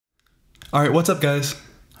Alright, what's up guys?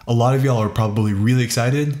 A lot of y'all are probably really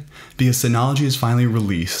excited because Synology has finally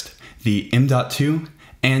released the M.2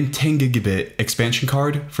 and 10 gigabit expansion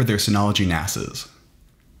card for their Synology NASs.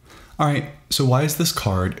 Alright, so why is this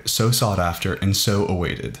card so sought after and so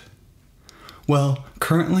awaited? Well,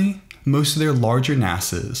 currently, most of their larger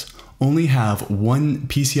NASs only have one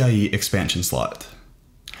PCIe expansion slot.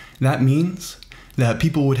 That means that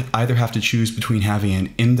people would either have to choose between having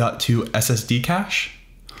an M.2 SSD cache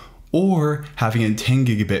or having a 10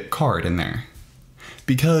 gigabit card in there.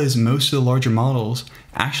 Because most of the larger models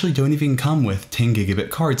actually don't even come with 10 gigabit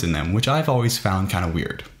cards in them, which I've always found kind of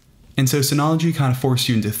weird. And so Synology kind of forced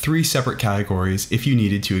you into three separate categories if you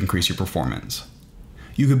needed to increase your performance.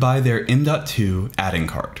 You could buy their M.2 add-in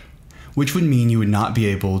card, which would mean you would not be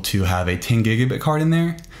able to have a 10 gigabit card in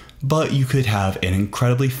there, but you could have an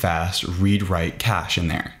incredibly fast read-write cache in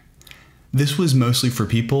there. This was mostly for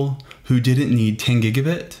people who didn't need 10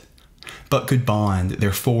 gigabit, but could bond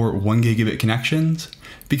their 4 1 gigabit connections,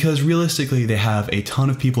 because realistically they have a ton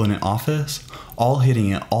of people in an office, all hitting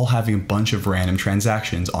it, all having a bunch of random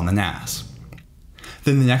transactions on the NAS.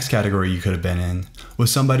 Then the next category you could have been in was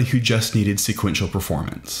somebody who just needed sequential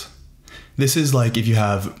performance. This is like if you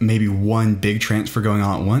have maybe one big transfer going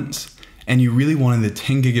on at once, and you really wanted the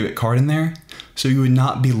 10 gigabit card in there, so you would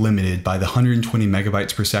not be limited by the 120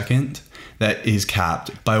 megabytes per second that is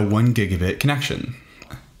capped by a 1 gigabit connection.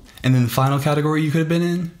 And then the final category you could have been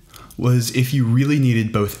in was if you really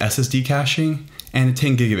needed both SSD caching and a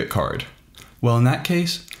 10 gigabit card. Well, in that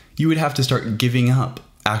case, you would have to start giving up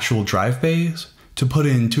actual drive bays to put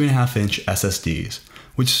in 2.5-inch SSDs,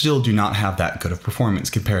 which still do not have that good of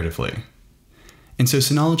performance comparatively. And so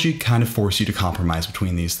Synology kind of forced you to compromise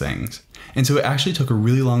between these things. And so it actually took a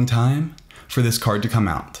really long time for this card to come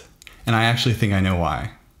out. And I actually think I know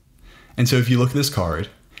why. And so if you look at this card,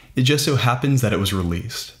 it just so happens that it was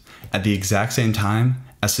released at the exact same time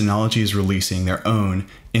as Synology is releasing their own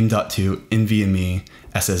M.2 NVMe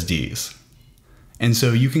SSDs. And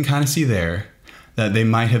so you can kind of see there that they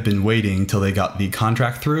might have been waiting till they got the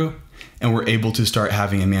contract through and were able to start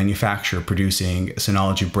having a manufacturer producing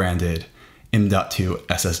Synology branded M.2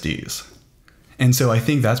 SSDs. And so I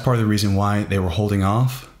think that's part of the reason why they were holding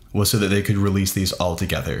off, was so that they could release these all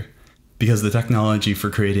together. Because the technology for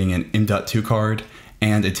creating an M.2 card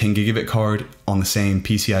and a 10 gigabit card on the same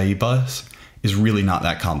PCIe bus is really not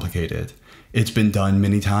that complicated. It's been done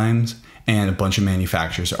many times and a bunch of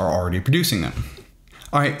manufacturers are already producing them.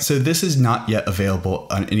 Alright, so this is not yet available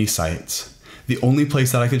on any sites. The only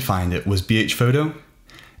place that I could find it was BH Photo,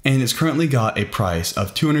 and it's currently got a price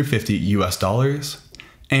of $250 US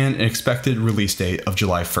and an expected release date of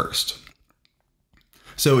July 1st.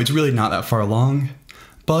 So it's really not that far along,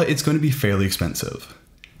 but it's going to be fairly expensive.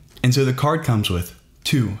 And so the card comes with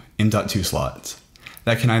 2 M.2 slots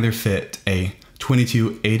that can either fit a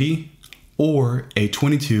 2280 or a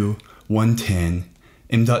 22110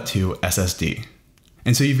 M.2 SSD.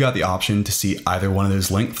 And so you've got the option to see either one of those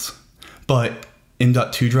lengths, but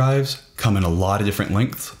M.2 drives come in a lot of different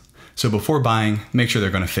lengths. So before buying, make sure they're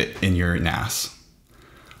going to fit in your NAS.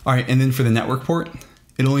 Alright, and then for the network port,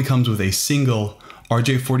 it only comes with a single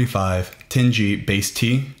RJ45 10G base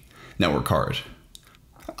T network card.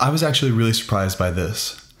 I was actually really surprised by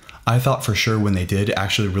this. I thought for sure when they did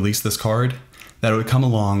actually release this card that it would come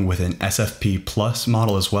along with an SFP Plus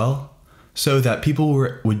model as well, so that people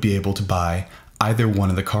would be able to buy either one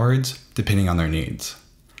of the cards depending on their needs.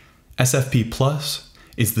 SFP Plus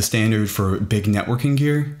is the standard for big networking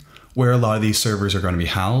gear, where a lot of these servers are going to be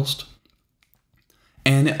housed.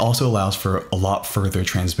 And it also allows for a lot further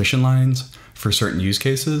transmission lines for certain use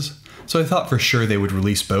cases. So I thought for sure they would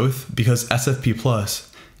release both, because SFP Plus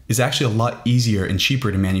is actually a lot easier and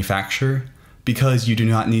cheaper to manufacture because you do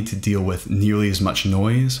not need to deal with nearly as much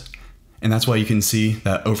noise. And that's why you can see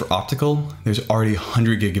that over optical, there's already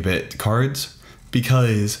 100 gigabit cards,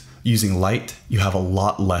 because using light, you have a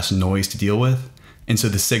lot less noise to deal with. And so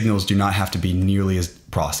the signals do not have to be nearly as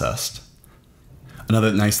processed.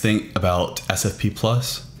 Another nice thing about SFP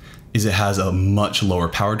Plus is it has a much lower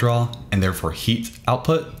power draw and therefore heat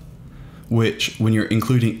output, which when you're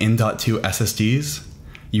including M.2 SSDs,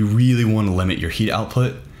 you really want to limit your heat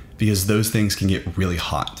output because those things can get really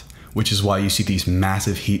hot, which is why you see these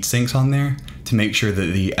massive heat sinks on there to make sure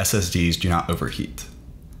that the SSDs do not overheat.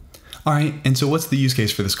 Alright, and so what's the use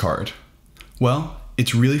case for this card? Well,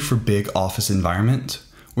 it's really for big office environment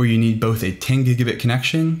where you need both a 10 gigabit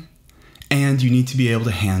connection and you need to be able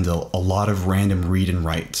to handle a lot of random read and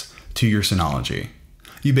writes to your Synology.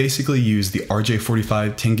 You basically use the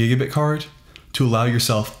RJ45 10 gigabit card to allow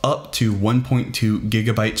yourself up to 1.2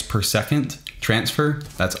 gigabytes per second transfer.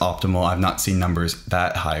 That's optimal. I've not seen numbers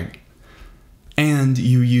that high. And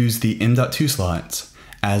you use the M.2 slots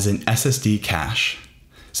as an SSD cache.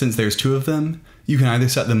 Since there's 2 of them, you can either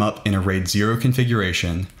set them up in a RAID 0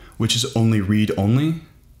 configuration, which is only read-only,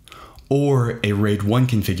 or a RAID 1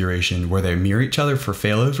 configuration where they mirror each other for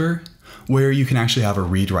failover, where you can actually have a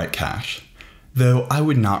read-write cache. Though I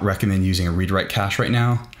would not recommend using a read-write cache right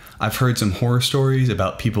now. I've heard some horror stories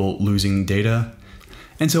about people losing data,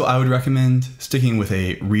 and so I would recommend sticking with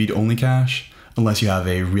a read-only cache unless you have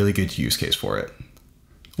a really good use case for it.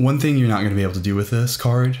 One thing you're not going to be able to do with this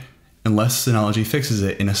card, unless Synology fixes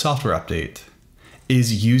it in a software update,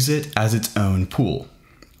 is use it as its own pool.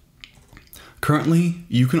 Currently,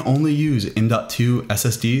 you can only use M.2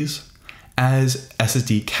 SSDs as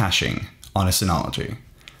SSD caching on a Synology.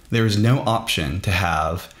 There is no option to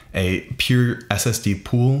have a pure SSD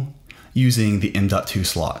pool using the M.2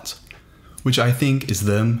 slots, which I think is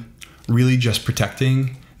them really just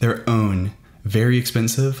protecting their own very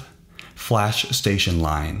expensive flash station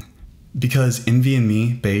line, because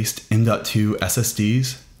NVMe based M.2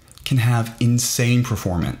 SSDs can have insane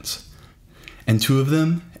performance, and 2 of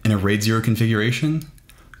them in a RAID 0 configuration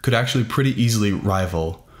could actually pretty easily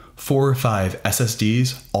rival 4 or 5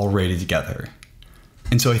 SSDs all rated together.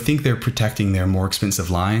 And so I think they're protecting their more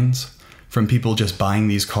expensive lines from people just buying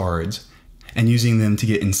these cards and using them to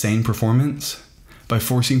get insane performance by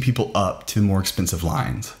forcing people up to the more expensive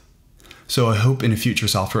lines. So I hope in a future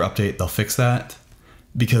software update they'll fix that,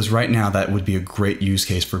 because right now that would be a great use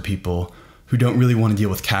case for people who don't really want to deal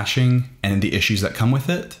with caching and the issues that come with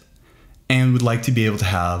it, and would like to be able to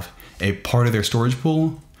have a part of their storage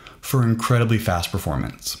pool for incredibly fast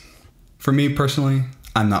performance. For me personally,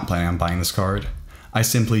 I'm not planning on buying this card. I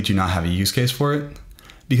simply do not have a use case for it,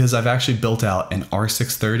 because I've actually built out an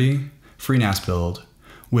R630 FreeNAS build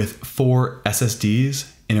with 4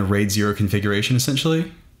 SSDs in a RAID 0 configuration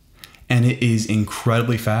essentially, and it is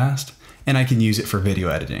incredibly fast, and I can use it for video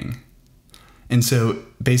editing. And so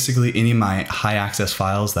basically any of my high access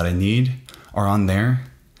files that I need are on there,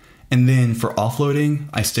 and then for offloading,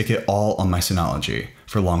 I stick it all on my Synology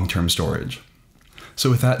for long-term storage. So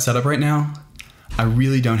with that setup right now, I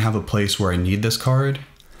really don't have a place where I need this card,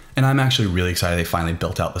 and I'm actually really excited they finally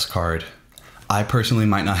built out this card. I personally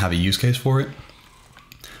might not have a use case for it,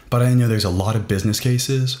 but I know there's a lot of business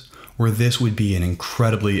cases where this would be an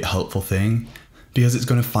incredibly helpful thing, because it's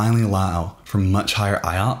going to finally allow for much higher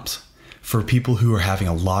IOPS for people who are having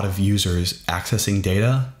a lot of users accessing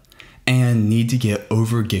data and need to get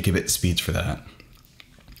over gigabit speeds for that.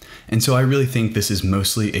 And so I really think this is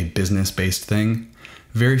mostly a business-based thing.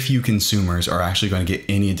 Very few consumers are actually going to get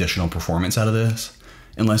any additional performance out of this,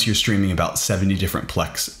 unless you're streaming about 70 different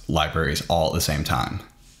Plex libraries all at the same time.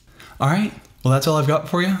 All right, well that's all I've got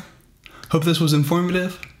for you. Hope this was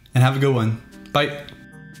informative, and have a good one. Bye.